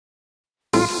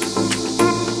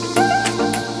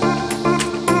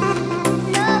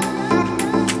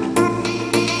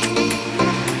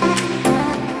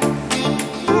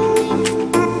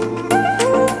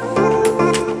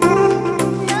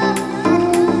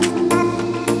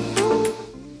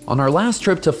On our last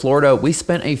trip to Florida, we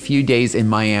spent a few days in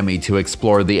Miami to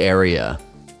explore the area.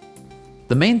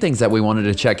 The main things that we wanted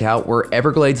to check out were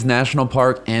Everglades National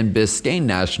Park and Biscayne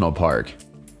National Park.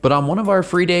 But on one of our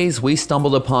free days, we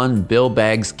stumbled upon Bill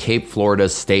Bagg's Cape Florida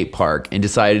State Park and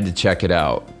decided to check it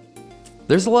out.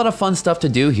 There's a lot of fun stuff to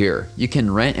do here. You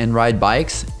can rent and ride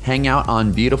bikes, hang out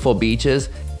on beautiful beaches,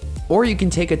 or you can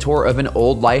take a tour of an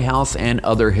old lighthouse and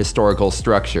other historical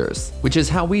structures, which is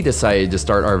how we decided to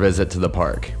start our visit to the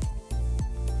park.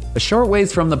 A short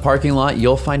ways from the parking lot,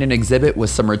 you'll find an exhibit with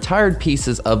some retired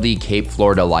pieces of the Cape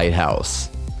Florida Lighthouse.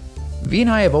 V and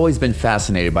I have always been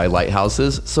fascinated by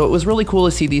lighthouses, so it was really cool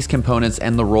to see these components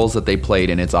and the roles that they played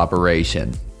in its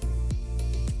operation.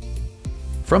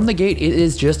 From the gate, it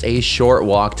is just a short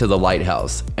walk to the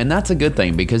lighthouse, and that's a good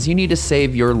thing because you need to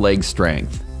save your leg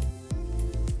strength.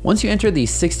 Once you enter the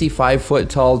 65-foot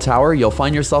tall tower, you'll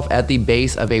find yourself at the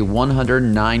base of a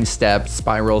 109-step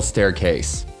spiral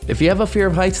staircase. If you have a fear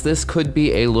of heights, this could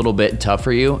be a little bit tough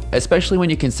for you, especially when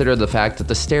you consider the fact that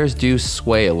the stairs do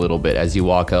sway a little bit as you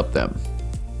walk up them.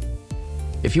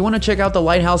 If you want to check out the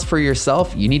lighthouse for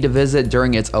yourself, you need to visit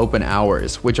during its open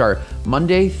hours, which are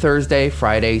Monday, Thursday,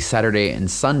 Friday, Saturday, and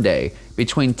Sunday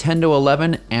between 10 to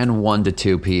 11 and 1 to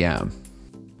 2 p.m.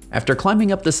 After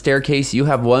climbing up the staircase, you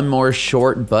have one more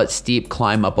short but steep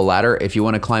climb up a ladder if you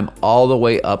want to climb all the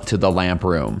way up to the lamp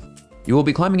room. You will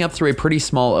be climbing up through a pretty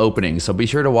small opening, so be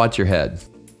sure to watch your head.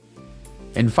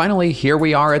 And finally, here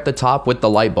we are at the top with the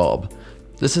light bulb.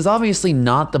 This is obviously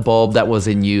not the bulb that was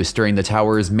in use during the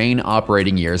tower's main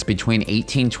operating years between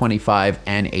 1825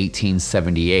 and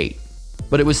 1878.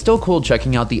 But it was still cool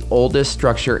checking out the oldest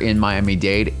structure in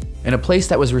Miami-Dade, and a place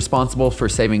that was responsible for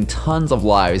saving tons of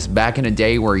lives back in a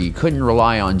day where you couldn't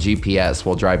rely on GPS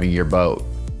while driving your boat.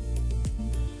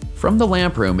 From the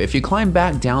lamp room, if you climb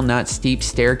back down that steep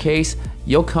staircase,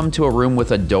 you'll come to a room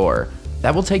with a door.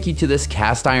 That will take you to this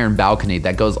cast iron balcony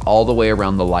that goes all the way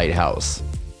around the lighthouse.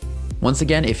 Once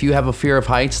again, if you have a fear of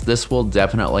heights, this will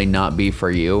definitely not be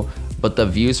for you, but the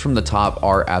views from the top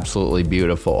are absolutely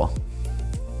beautiful.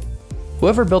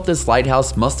 Whoever built this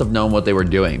lighthouse must have known what they were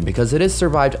doing because it has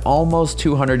survived almost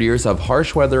 200 years of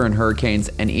harsh weather and hurricanes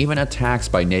and even attacks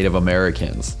by Native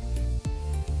Americans.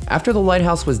 After the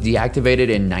lighthouse was deactivated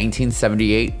in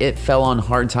 1978, it fell on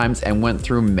hard times and went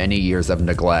through many years of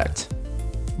neglect.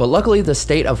 But luckily, the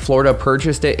state of Florida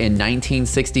purchased it in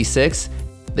 1966.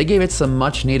 They gave it some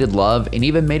much needed love and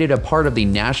even made it a part of the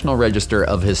National Register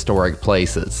of Historic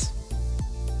Places.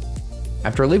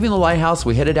 After leaving the lighthouse,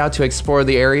 we headed out to explore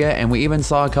the area and we even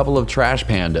saw a couple of trash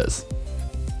pandas.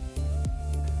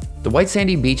 The white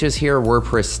sandy beaches here were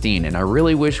pristine and I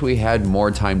really wish we had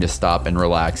more time to stop and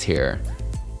relax here.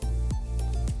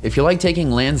 If you like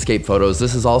taking landscape photos,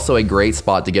 this is also a great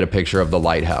spot to get a picture of the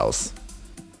lighthouse.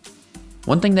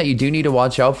 One thing that you do need to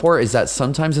watch out for is that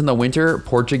sometimes in the winter,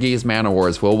 Portuguese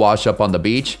man-o-wars will wash up on the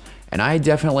beach, and I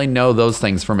definitely know those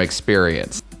things from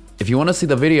experience. If you want to see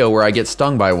the video where I get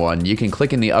stung by one, you can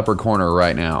click in the upper corner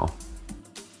right now.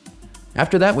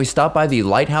 After that, we stopped by the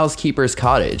Lighthouse Keeper's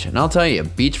Cottage, and I'll tell you,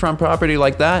 beachfront property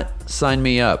like that, sign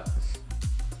me up.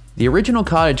 The original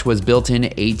cottage was built in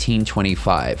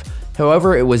 1825.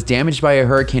 However, it was damaged by a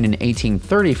hurricane in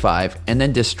 1835 and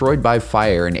then destroyed by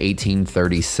fire in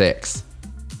 1836.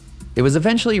 It was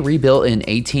eventually rebuilt in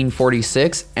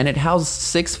 1846 and it housed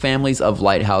 6 families of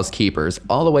lighthouse keepers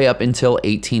all the way up until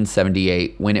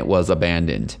 1878 when it was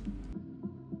abandoned.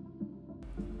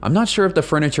 I'm not sure if the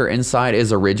furniture inside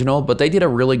is original, but they did a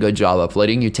really good job of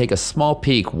letting you take a small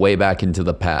peek way back into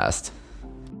the past.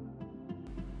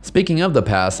 Speaking of the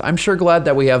past, I'm sure glad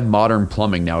that we have modern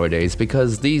plumbing nowadays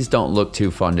because these don't look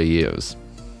too fun to use.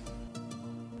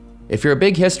 If you're a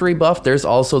big history buff, there's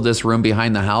also this room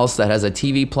behind the house that has a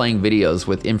TV playing videos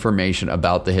with information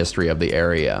about the history of the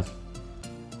area.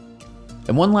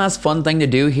 And one last fun thing to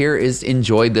do here is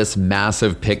enjoy this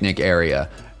massive picnic area.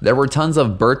 There were tons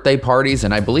of birthday parties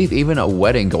and I believe even a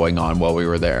wedding going on while we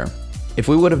were there. If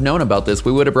we would have known about this,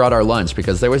 we would have brought our lunch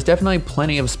because there was definitely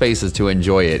plenty of spaces to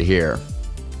enjoy it here.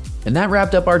 And that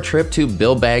wrapped up our trip to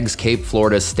Bill Bagg's Cape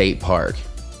Florida State Park.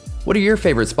 What are your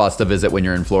favorite spots to visit when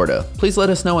you're in Florida? Please let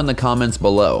us know in the comments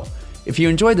below. If you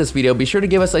enjoyed this video, be sure to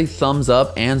give us a thumbs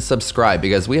up and subscribe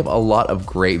because we have a lot of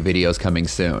great videos coming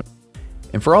soon.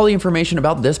 And for all the information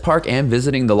about this park and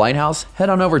visiting the lighthouse,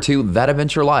 head on over to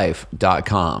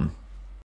thatadventurelife.com.